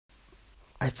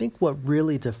I think what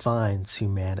really defines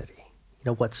humanity,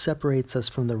 what separates us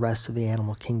from the rest of the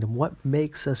animal kingdom, what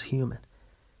makes us human,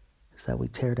 is that we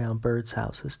tear down birds'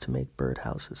 houses to make bird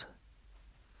houses.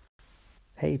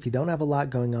 Hey, if you don't have a lot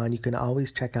going on, you can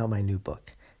always check out my new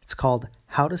book. It's called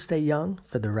How to Stay Young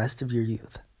for the Rest of Your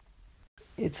Youth.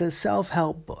 It's a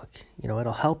self-help book.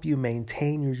 It'll help you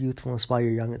maintain your youthfulness while you're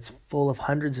young. It's full of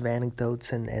hundreds of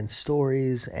anecdotes and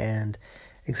stories and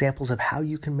examples of how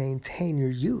you can maintain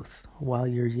your youth while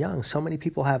you're young. So many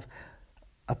people have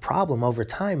a problem over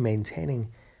time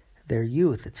maintaining their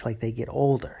youth. It's like they get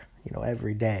older,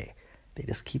 every day. They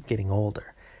just keep getting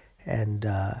older. And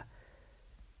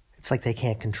it's like they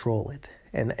can't control it.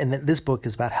 And this book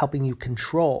is about helping you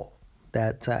control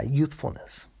that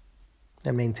youthfulness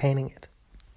and maintaining it.